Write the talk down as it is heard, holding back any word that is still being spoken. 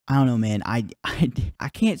I don't know, man. I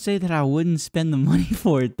can't say that I wouldn't spend the money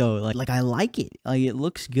for it though. Like I like it. Like it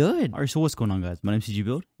looks good. All right, so what's going on, guys? My name's CG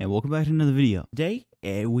Build, and welcome back to another video. Today,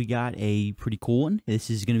 we got a pretty cool one. This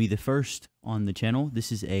is gonna be the first on the channel.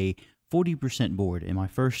 This is a 40% board, and my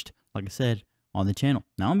first, like I said, on the channel.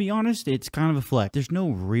 Now, I'll be honest, it's kind of a flex. There's no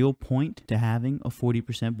real point to having a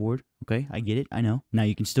 40% board. Okay, I get it. I know. Now,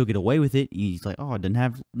 you can still get away with it. He's like, oh, it doesn't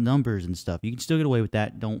have numbers and stuff. You can still get away with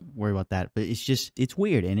that. Don't worry about that. But it's just, it's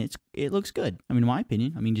weird, and it looks good. I mean, in my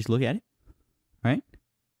opinion, I mean, just look at it. Right?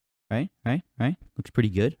 Right? Looks pretty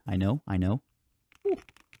good. I know. Ooh.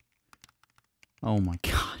 Oh my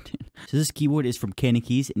god. So this keyboard is from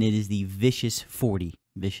CannonKeys, and it is the Vicious40.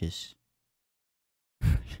 Vicious.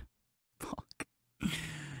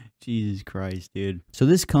 Jesus Christ, dude. So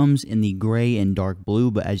this comes in the gray and dark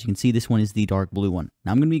blue, but as you can see, this one is the dark blue one.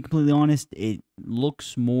 Now, I'm going to be completely honest, it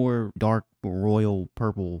looks more dark royal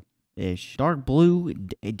purple-ish. Dark blue,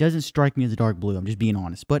 it doesn't strike me as a dark blue, I'm just being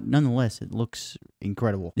honest, but nonetheless, it looks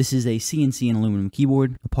incredible. This is a CNC and aluminum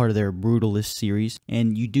keyboard, a part of their Brutalist series,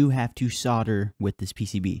 and you do have to solder with this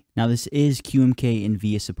PCB. Now, this is QMK and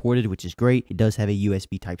VIA supported, which is great. It does have a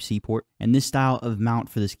USB Type-C port, and this style of mount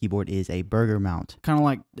for this keyboard is a burger mount. Kind of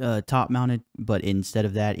like top-mounted, but instead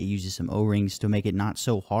of that, it uses some O-rings to make it not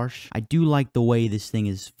so harsh. I do like the way this thing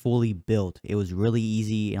is fully built. It was really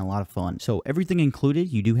easy and a lot of fun. So, everything included,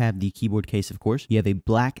 you do have the keyboard case, of course. You have a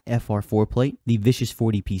black FR4 plate, the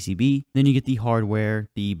Vicious40 PCB, then you get the hardware,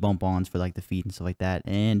 the bump-ons for like the feet and stuff like that,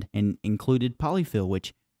 and an included polyfill,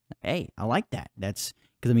 which, hey, I like that. That's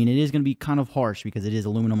because, I mean, it is going to be kind of harsh because it is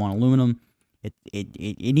aluminum on aluminum. It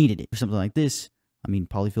needed it for something like this. I mean,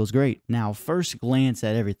 polyfill's great. Now, first glance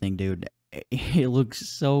at everything, dude, it looks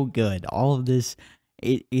so good. All of this,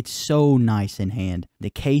 it's so nice in hand.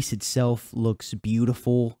 The case itself looks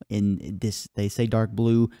beautiful in this, they say dark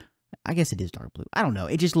blue. I guess it is dark blue. I don't know.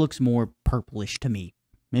 It just looks more purplish to me.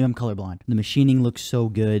 Maybe I'm colorblind. The machining looks so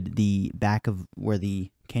good. The back of where the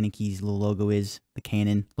CannonKeys little logo is, the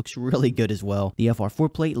Canon, looks really good as well. The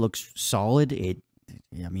FR4 plate looks solid.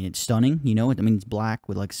 I mean, it's stunning, you know. I mean, it's black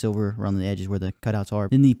with like silver around the edges where the cutouts are.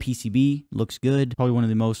 Then the PCB looks good. Probably one of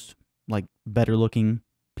the most like better looking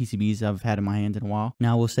PCBs I've had in my hands in a while.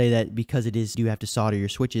 Now, I will say that because it is, you have to solder your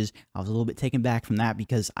switches. I was a little bit taken back from that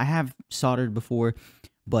because I have soldered before,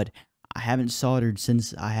 but I haven't soldered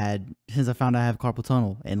since I found I have carpal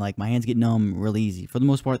tunnel, and like my hands get numb really easy. For the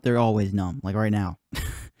most part, they're always numb, like right now.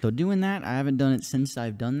 So doing that, I haven't done it since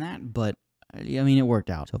I've done that, but I mean, it worked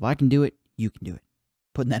out. So if I can do it, you can do it.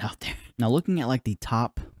 Putting that out there. Now, looking at like the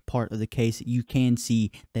top part of the case, you can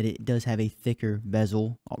see that it does have a thicker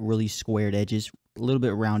bezel, really squared edges, a little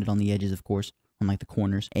bit rounded on the edges, of course, on like the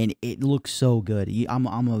corners, and it looks so good.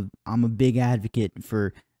 I'm a big advocate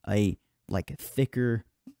for a like thicker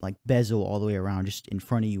like bezel all the way around, just in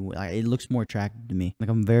front of you. It looks more attractive to me. Like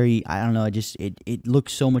I don't know, it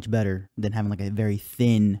looks so much better than having like a very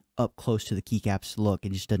thin up close to the keycaps look.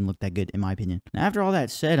 It just doesn't look that good in my opinion. Now, after all that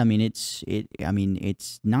said, I mean,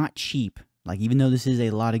 it's not cheap. Like, even though this is a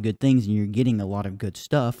lot of good things and you're getting a lot of good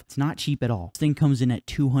stuff, it's not cheap at all. This thing comes in at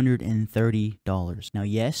 $230. Now,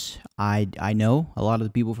 yes, I know a lot of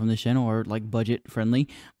the people from this channel are like budget friendly,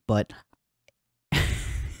 but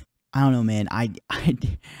I don't know, man. I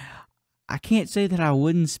can't say that I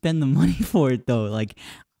wouldn't spend the money for it though. Like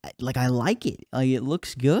I like it. Like, it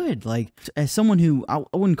looks good. Like, as someone who I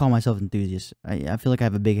wouldn't call myself an enthusiast. I feel like I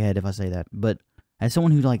have a big head if I say that. But as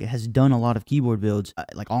someone who like has done a lot of keyboard builds,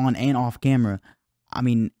 like on and off camera, I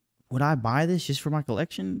mean, would I buy this just for my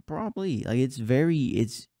collection? Probably. Like, it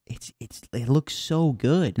looks so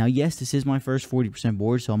good. Now, yes, this is my first 40%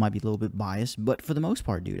 board, so I might be a little bit biased, but for the most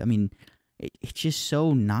part, dude, I mean, it's just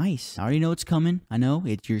so nice. I already know it's coming. I know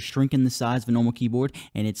you're shrinking the size of a normal keyboard,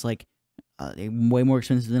 and it's like way more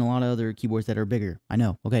expensive than a lot of other keyboards that are bigger. I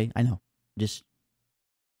know. Okay, I know.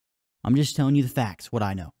 I'm just telling you the facts, what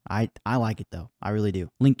I know. I like it though. I really do.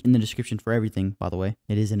 Link in the description for everything, by the way.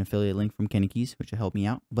 It is an affiliate link from CannonKeys, which will help me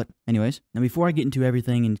out. But anyways, now before I get into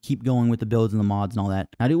everything and keep going with the builds and the mods and all that,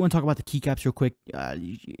 I do want to talk about the keycaps real quick.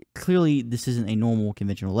 Clearly, this isn't a normal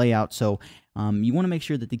conventional layout, so you want to make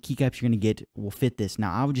sure that the keycaps you're going to get will fit this.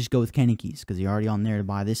 Now, I would just go with CannonKeys because you're already on there to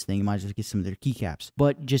buy this thing. You might as well get some of their keycaps.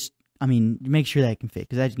 But just, I mean, make sure that it can fit,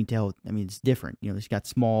 because as you can tell, I mean, it's different. You know, it's got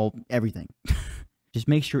small everything. Just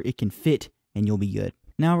make sure it can fit, and you'll be good.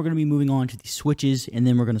 Now we're going to be moving on to the switches, and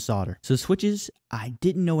then we're going to solder. So switches, I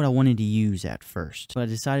didn't know what I wanted to use at first, but I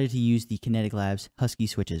decided to use the Kinetic Labs Husky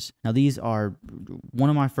switches. Now these are one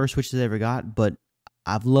of my first switches I ever got, but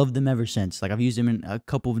I've loved them ever since. Like, I've used them in a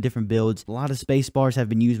couple of different builds. A lot of space bars have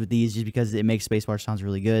been used with these just because it makes space bar sounds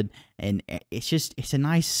really good. And it's a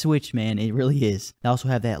nice switch, man. It really is. They also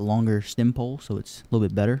have that longer stem pole, so it's a little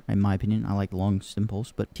bit better, in my opinion. I like long stem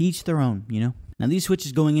poles, but to each their own, you know? Now, these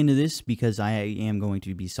switches going into this, because I am going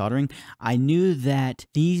to be soldering, I knew that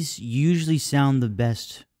these usually sound the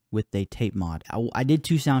best with a tape mod. I did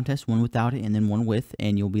 2 sound tests, one without it and then one with,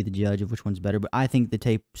 and you'll be the judge of which one's better, but I think the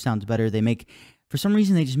tape sounds better. For some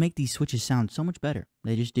reason, they just make these switches sound so much better.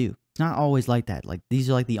 They just do. It's not always like that. Like, these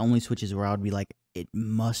are like the only switches where I would be like, it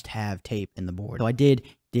must have tape in the board. So I did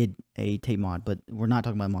a tape mod, but we're not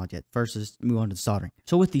talking about mods yet. First, let's move on to the soldering.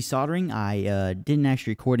 So with the soldering, I didn't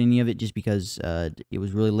actually record any of it just because it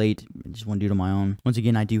was really late. I just want to do it on my own. Once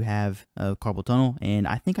again, I do have a carpal tunnel, and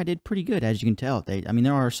I think I did pretty good, as you can tell. I mean,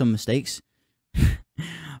 there are some mistakes,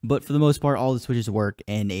 but for the most part, all the switches work,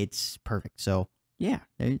 and it's perfect. So yeah,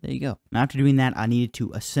 there you go. Now, after doing that, I needed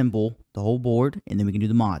to assemble the whole board, and then we can do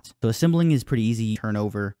the mods. So assembling is pretty easy. You turn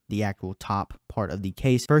over the actual top part of the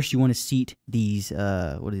case. First, you want to seat these, what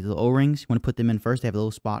are these, little O-rings? You want to put them in first. They have a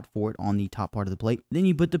little spot for it on the top part of the plate. Then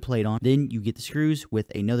you put the plate on. Then you get the screws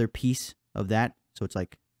with another piece of that. So it's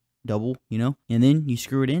like double, you know, and then you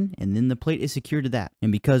screw it in, and then the plate is secured to that.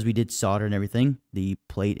 And because we did solder and everything, the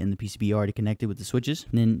plate and the PCB are already connected with the switches.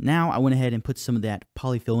 And then now I went ahead and put some of that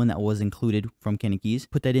polyfill in that was included from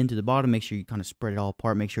CannonKeys. Put that into the bottom, make sure you kind of spread it all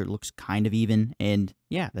apart, make sure it looks kind of even, and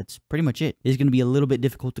yeah, that's pretty much it. It's going to be a little bit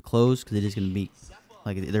difficult to close because it is going to be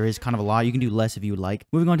like, there is kind of a lot. You can do less if you would like.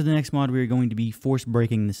 Moving on to the next mod, we're going to be force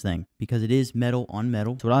breaking this thing because it is metal on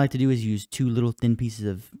metal. So what I like to do is use 2 little thin pieces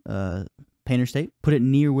of painter's tape, put it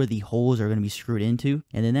near where the holes are going to be screwed into,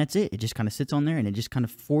 and then that's it. It just kind of sits on there, and it just kind of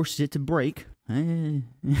forces it to break, and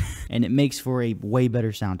it makes for a way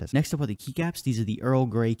better sound test. Next up are the keycaps. These are the Earl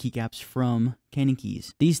Grey keycaps from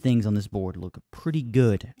CannonKeys. These things on this board look pretty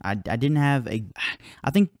good. I didn't have I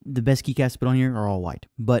think the best keycaps to put on here are all white,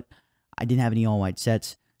 but I didn't have any all white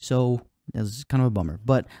sets, so that was kind of a bummer.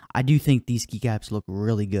 But I do think these keycaps look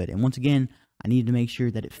really good, and once again, I needed to make sure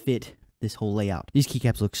that it fit this whole layout. These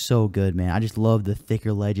keycaps look so good, man. I just love the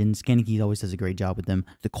thicker legends. CannonKeys always does a great job with them.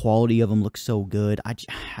 The quality of them looks so good. I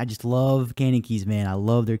just love CannonKeys, man. I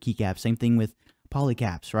love their keycaps. Same thing with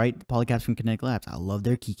polycaps, right? The polycaps from Kinetic Labs. I love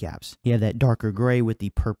their keycaps. You have that darker gray with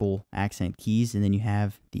the purple accent keys, and then you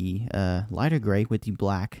have the lighter gray with the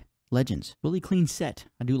black legends. Really clean set.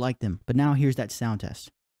 I do like them. But now here's that sound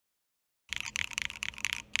test.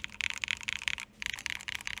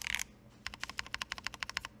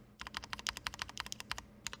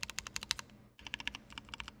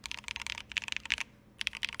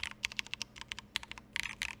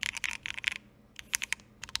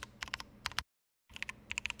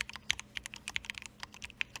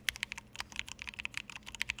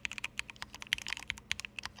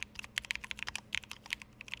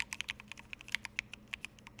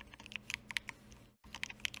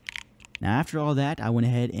 Now, after all that, I went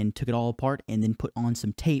ahead and took it all apart and then put on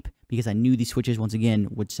some tape because I knew these switches, once again,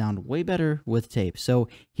 would sound way better with tape. So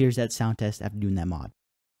here's that sound test after doing that mod.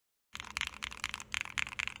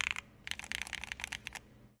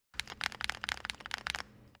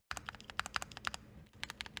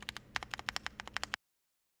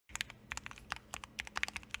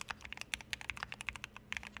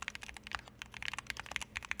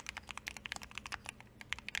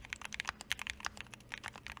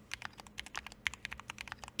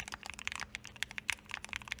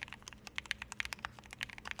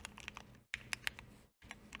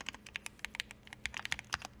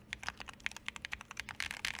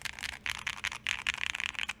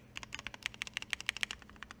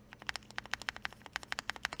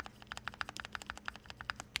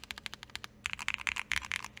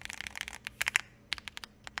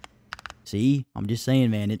 See, I'm just saying,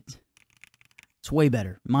 man, it's way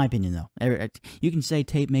better, in my opinion, though. You can say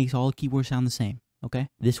tape makes all keyboards sound the same, okay?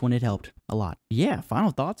 This one, it helped a lot. Yeah,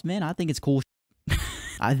 final thoughts, man. I think it's cool.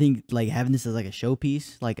 I think, like, having this as, like, a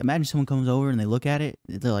showpiece. Like, imagine someone comes over and they look at it.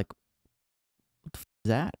 They're like, what the f is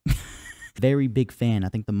that? Very big fan. I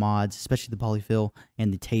think the mods, especially the polyfill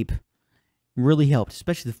and the tape, really helped,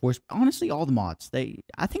 especially the force. Honestly, all the mods.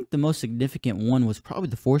 I think the most significant one was probably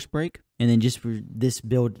the force break, and then just for this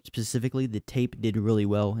build specifically, the tape did really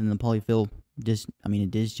well, and the polyfill just, I mean,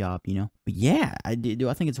 it did its job, you know. But yeah, do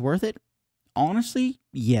I think it's worth it? Honestly,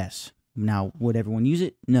 yes. Now, would everyone use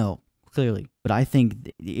it? No, clearly. But I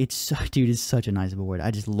think it's, dude, it's such a nice board.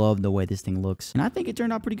 I just love the way this thing looks, and I think it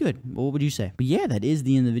turned out pretty good. What would you say? But yeah, that is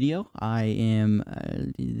the end of the video. I am,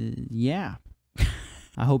 yeah.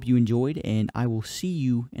 I hope you enjoyed, and I will see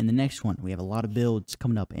you in the next one. We have a lot of builds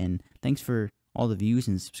coming up, and thanks for all the views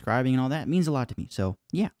and subscribing and all that. It means a lot to me. So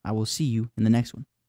yeah, I will see you in the next one.